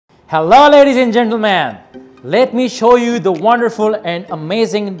Hello ladies and gentlemen, let me show you the wonderful and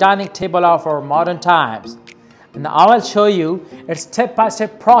amazing dining table of our modern times. And I will show you its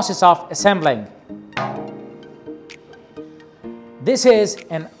step-by-step process of assembling. This is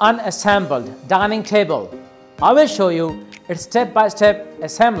an unassembled dining table. I will show you its step-by-step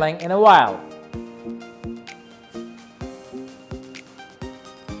assembling in a while.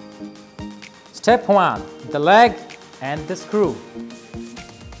 Step 1. The leg and the screw.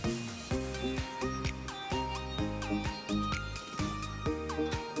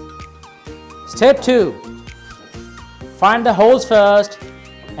 Step 2. Find the holes first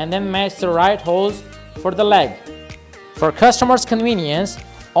and then match the right holes for the leg. For customers' convenience,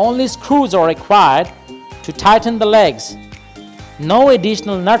 only screws are required to tighten the legs. No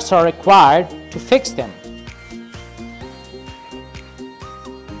additional nuts are required to fix them.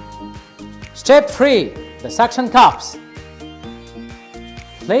 Step 3. The suction cups.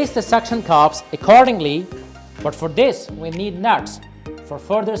 Place the suction cups accordingly, but for this we need nuts for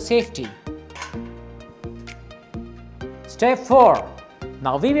further safety. Step 4.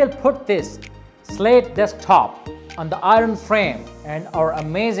 Now we will put this slate desktop on the iron frame and our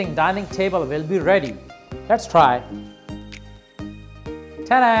amazing dining table will be ready. Let's try.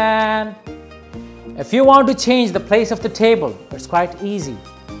 Ta-da! If you want to change the place of the table, it's quite easy.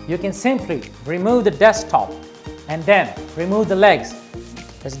 You can simply remove the desktop and then remove the legs.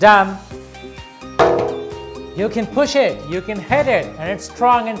 It's done. You can push it, you can hit it, and it's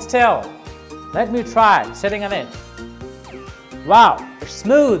strong and still. Let me try sitting on it. Wow, it's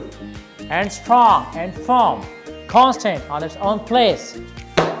smooth and strong and firm, constant on its own place.